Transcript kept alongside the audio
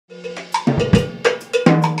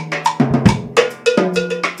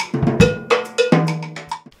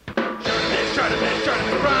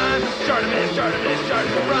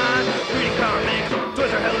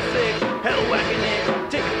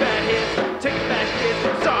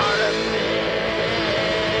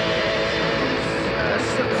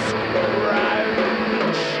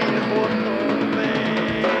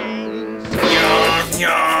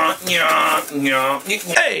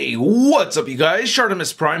Hey, what's up you guys?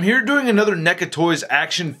 ShartimusPrime here doing another NECA Toys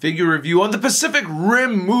action figure review on the Pacific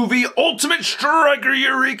Rim movie Ultimate Striker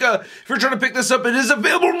Eureka. If you're trying to pick this up, it is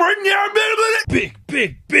available right now.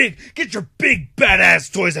 Big. Get your big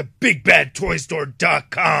badass toys at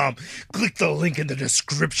BigBadToyStore.com. Click the link in the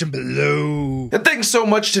description below. And thanks so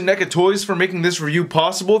much to NECA Toys for making this review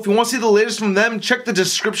possible. If you want to see the latest from them, check the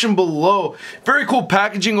description below. Very cool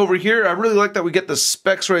packaging over here. I really like that we get the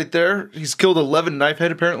specs right there. He's killed 11 knife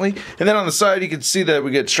head apparently. And then on the side you can see that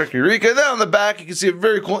we get Striker Eureka. And then on the back you can see a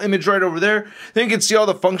very cool image right over there. Then you can see all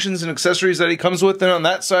the functions and accessories that he comes with. And on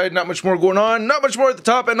that side, not much more going on. Not much more at the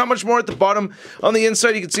top and not much more at the bottom. On the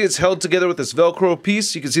inside you can see it's held together with this Velcro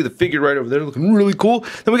piece. You can see the figure right over there looking really cool.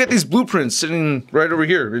 Then we got these blueprints sitting right over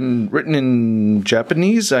here and written in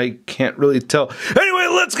Japanese. I can't really tell. Anyway,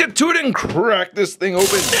 let's get to it and crack this thing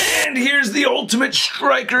open. And here's the Ultimate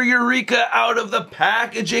Striker Eureka out of the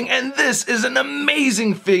packaging. And this is an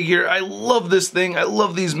amazing figure. I love this thing. I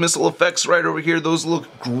love these missile effects right over here. Those look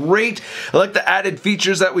great. I like the added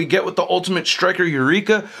features that we get with the Ultimate Striker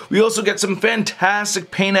Eureka. We also get some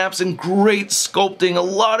fantastic paint apps and great sculpting. A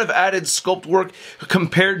lot of added sculpt work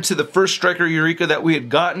compared to the first Striker Eureka that we had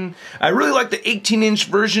gotten. I really like the 18-inch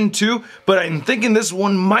version too, but I'm thinking this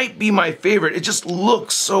one might be my favorite. It just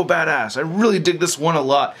looks so badass. I really dig this one a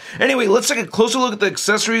lot. Anyway, let's take a closer look at the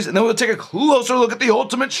accessories and then we'll take a closer look at the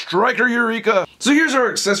Ultimate Striker Eureka. So here's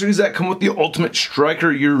our accessories that come with the Ultimate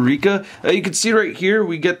Striker Eureka. You can see right here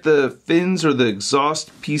we get the fins or the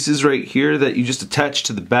exhaust pieces right here that you just attach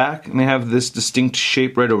to the back, and they have this distinct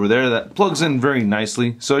shape right over there that plugs in very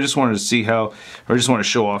nicely. So I just wanted to see how, or I just want to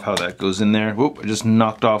show off how that goes in there. Whoop, I just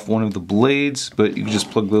knocked off one of the blades, but you can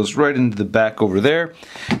just plug those right into the back over there.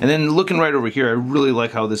 And then looking right over here, I really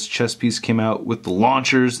like how this chest piece came out with the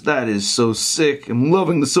launchers. That is so sick. I'm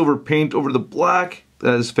loving the silver paint over the black.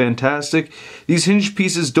 That is fantastic. These hinge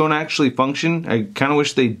pieces don't actually function. I kind of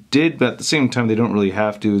wish they did, but at the same time they don't really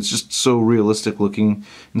have to. It's just so realistic looking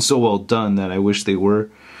and so well done that I wish they were.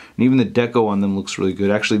 And even the deco on them looks really good.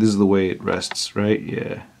 Actually, this is the way it rests, right?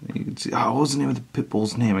 Yeah. You can see, oh, what was the name of the pit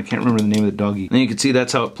bull's name? I can't remember the name of the doggy. And you can see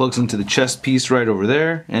that's how it plugs into the chest piece right over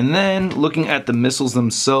there. And then looking at the missiles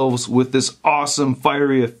themselves with this awesome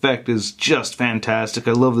fiery effect is just fantastic.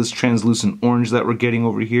 I love this translucent orange that we're getting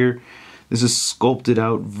over here. This is sculpted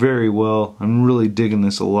out very well. I'm really digging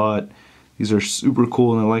this a lot. These are super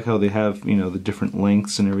cool, and I like how they have, you know, the different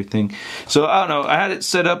lengths and everything. So I don't know, I had it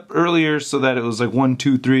set up earlier so that it was like 1,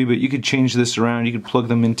 2, 3, but you could change this around. You could plug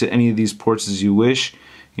them into any of these ports as you wish.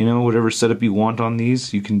 You know, whatever setup you want on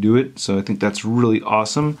these, you can do it. So I think that's really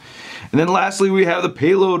awesome. And then lastly, we have the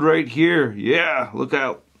payload right here. Yeah, look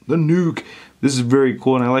out, the nuke. This is very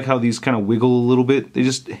cool, and I like how these kind of wiggle a little bit. They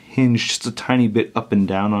just hinge just a tiny bit up and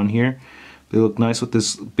down on here. They look nice with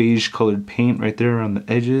this beige colored paint right there around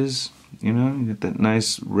the edges. You know, you get that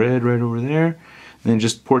nice red right over there. And then it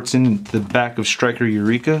just ports into the back of Striker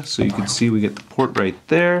Eureka. So you can see we get the port right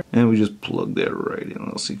there. And we just plug that right in.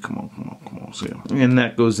 Let's see, come on. So, yeah. And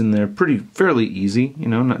that goes in there fairly easy, you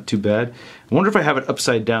know, not too bad. I wonder if I have it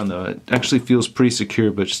upside down though. It actually feels pretty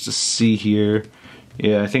secure, but just to see here.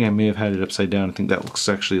 Yeah, I think I may have had it upside down. I think that looks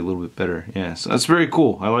actually a little bit better. Yeah, so that's very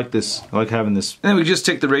cool. I like this. I like having this. And then we just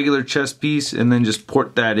take the regular chest piece and then just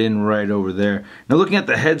port that in right over there. Now looking at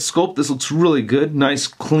the head sculpt, this looks really good. Nice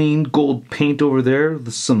clean gold paint over there.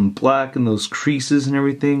 With some black and those creases and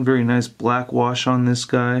everything. Very nice black wash on this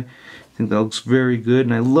guy. I think that looks very good.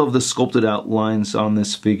 And I love the sculpted outlines on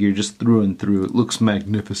this figure just through and through. It looks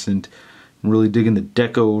magnificent. I'm really digging the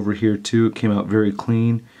deco over here too. It came out very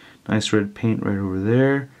clean. Nice red paint right over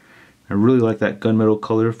there. I really like that gunmetal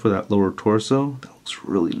color for that lower torso. That looks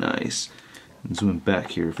really nice. And zooming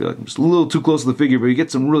back here, I feel like I'm just a little too close to the figure, but you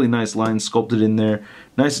get some really nice lines sculpted in there.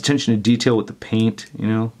 Nice attention to detail with the paint, you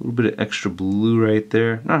know, a little bit of extra blue right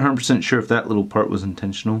there. Not 100% sure if that little part was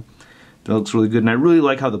intentional. That looks really good, and I really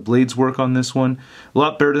like how the blades work on this one. A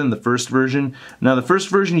lot better than the first version. Now the first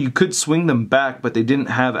version you could swing them back, but they didn't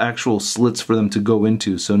have actual slits for them to go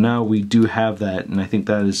into, so now we do have that, and I think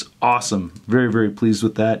that is awesome. Very, very pleased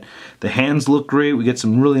with that. The hands look great. We get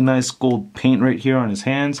some really nice gold paint right here on his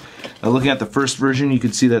hands. Looking at the first version, you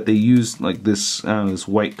could see that they used like this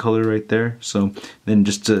white color right there, so then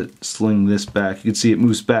just to sling this back, you can see it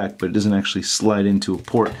moves back, but it doesn't actually slide into a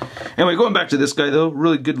port. Anyway, going back to this guy though,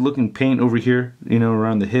 really good looking paint over here, you know,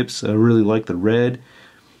 around the hips. I really like the red.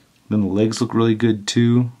 Then the legs look really good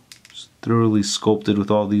too. Just thoroughly sculpted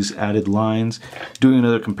with all these added lines. Doing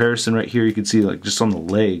another comparison right here, you can see like just on the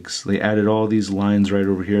legs, they added all these lines right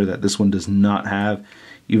over here that this one does not have.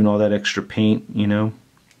 Even all that extra paint, you know.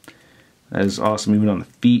 That is awesome. Even on the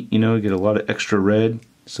feet, you know, you get a lot of extra red.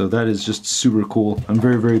 So that is just super cool. I'm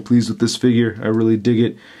very, very pleased with this figure. I really dig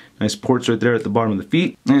it. Nice ports right there at the bottom of the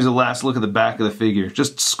feet. And here's a last look at the back of the figure.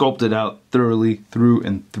 Just sculpted out thoroughly through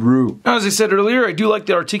and through. Now, as I said earlier, I do like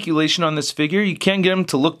the articulation on this figure. You can get him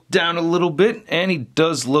to look down a little bit, and he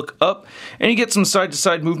does look up. And you get some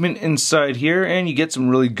side-to-side movement inside here, and you get some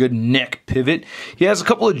really good neck pivot. He has a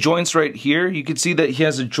couple of joints right here. You can see that he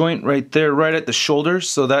has a joint right there, right at the shoulder,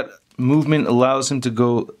 so that movement allows him to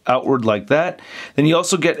go outward like that. Then you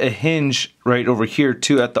also get a hinge right over here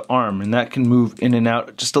too at the arm, and that can move in and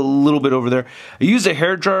out just a little bit over there. I used a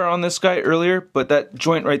hair dryer on this guy earlier, but that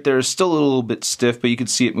joint right there is still a little bit stiff, but you can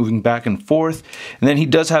see it moving back and forth. And then he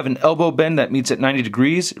does have an elbow bend that meets at 90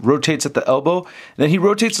 degrees, it rotates at the elbow. And then he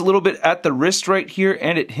rotates a little bit at the wrist right here,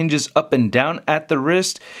 and it hinges up and down at the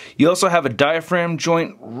wrist. You also have a diaphragm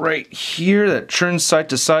joint right here that turns side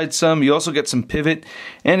to side some. You also get some pivot,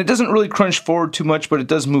 and it doesn't really crunch forward too much, but it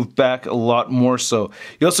does move back a lot more so.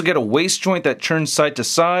 You also get a waist joint that turns side to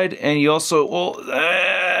side, and you also,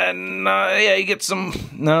 you get some,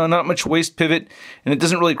 not much waist pivot, and it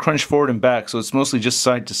doesn't really crunch forward and back, so it's mostly just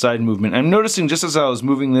side to side movement. I'm noticing just as I was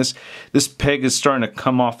moving this peg is starting to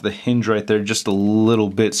come off the hinge right there just a little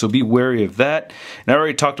bit, so be wary of that. And I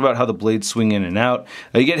already talked about how the blades swing in and out.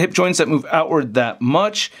 You get hip joints that move outward that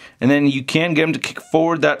much, and then you can get him to kick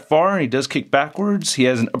forward that far, and he does kick backwards. He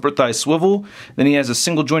has an upper thigh swivel, then he has a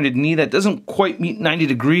single jointed knee that doesn't quite meet 90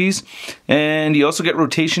 degrees, and you also get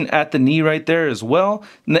rotation at the knee right there as well.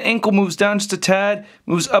 And the ankle moves down just a tad,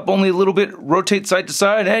 moves up only a little bit, rotates side to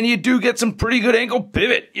side, and you do get some pretty good ankle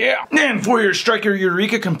pivot, yeah. And for your Striker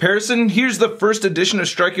Eureka comparison, here's the first edition of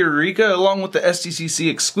Striker Eureka along with the SDCC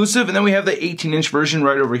exclusive, and then we have the 18-inch version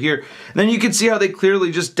right over here. And then you can see how they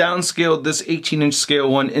clearly just downscaled this 18-inch scale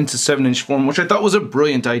one into 7-inch form, which I thought was a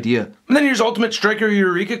brilliant idea. And then here's Ultimate Striker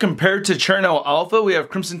Eureka compared to Charnel Alpha. We have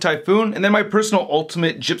Crimson Typhoon, and then my personal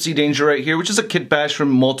Ultimate Gypsy Danger right here, which is a kit bash from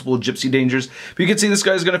multiple Gypsy Dangers. But you can see this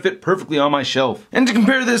guy's gonna fit perfectly on my shelf. And to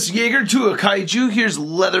compare this Jaeger to a Kaiju, here's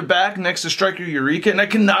Leatherback next to Striker Eureka, and I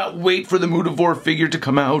cannot wait for the Mutavore figure to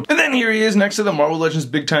come out. And then here he is next to the Marvel Legends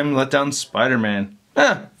Big Time Letdown Spider-Man.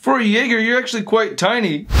 For a Jaeger, you're actually quite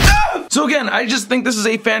tiny. So again, I just think this is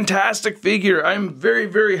a fantastic figure. I'm very,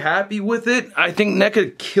 very happy with it. I think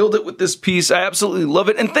NECA killed it with this piece. I absolutely love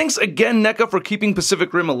it. And thanks again, NECA, for keeping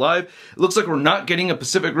Pacific Rim alive. It looks like we're not getting a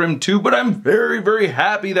Pacific Rim 2, but I'm very, very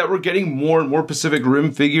happy that we're getting more and more Pacific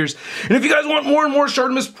Rim figures. And if you guys want more and more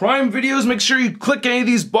Shartimus Prime videos, make sure you click any of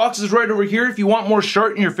these boxes right over here. If you want more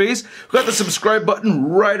Shart in your face, we got the subscribe button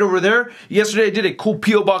right over there. Yesterday I did a cool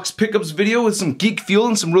P.O. Box pickups video with some geek feel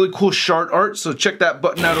and some really cool Shart art, so check that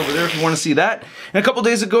button out over there if you want to see that. And a couple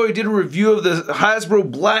days ago I did a review of the Hasbro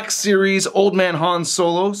Black Series Old Man Han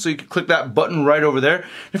Solo, so you can click that button right over there.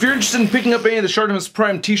 If you're interested in picking up any of the Shartimus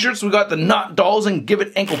Prime t-shirts, we got the Knot Dolls and Give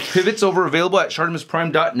It Ankle Pivots over available at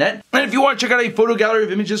ShartimusPrime.net. And if you want to check out a photo gallery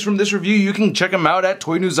of images from this review, you can check them out at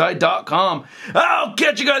ToyNewsEye.com. I'll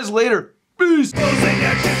catch you guys later. Peace! Posing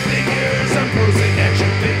action figures, I'm posing action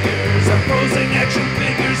figures, I'm posing action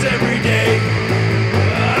figures every